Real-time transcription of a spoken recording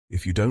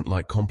If you don't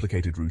like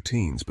complicated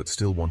routines but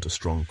still want a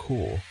strong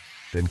core,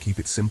 then keep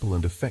it simple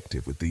and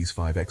effective with these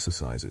 5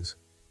 exercises.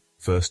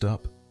 First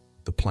up,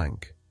 the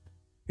plank.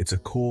 It's a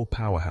core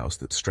powerhouse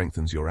that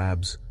strengthens your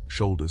abs,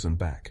 shoulders, and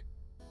back.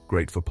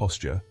 Great for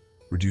posture,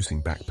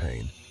 reducing back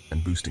pain,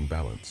 and boosting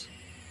balance.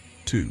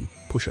 2.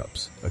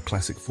 Push-ups, a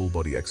classic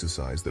full-body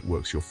exercise that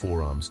works your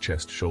forearms,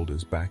 chest,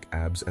 shoulders, back,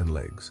 abs, and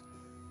legs.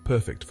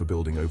 Perfect for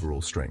building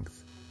overall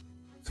strength.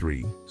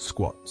 3.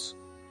 Squats.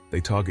 They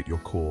target your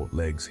core,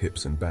 legs,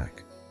 hips, and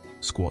back.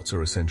 Squats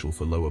are essential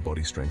for lower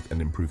body strength and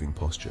improving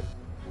posture.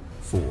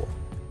 4.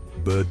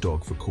 Bird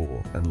dog for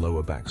core and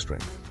lower back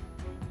strength.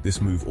 This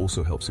move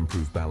also helps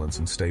improve balance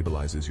and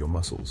stabilizes your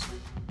muscles.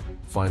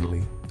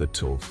 Finally, the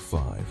top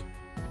 5.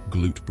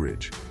 Glute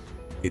bridge.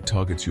 It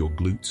targets your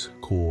glutes,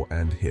 core,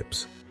 and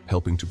hips,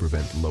 helping to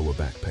prevent lower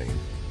back pain.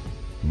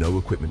 No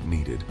equipment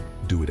needed,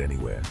 do it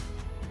anywhere.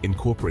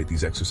 Incorporate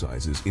these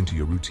exercises into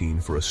your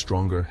routine for a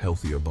stronger,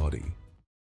 healthier body.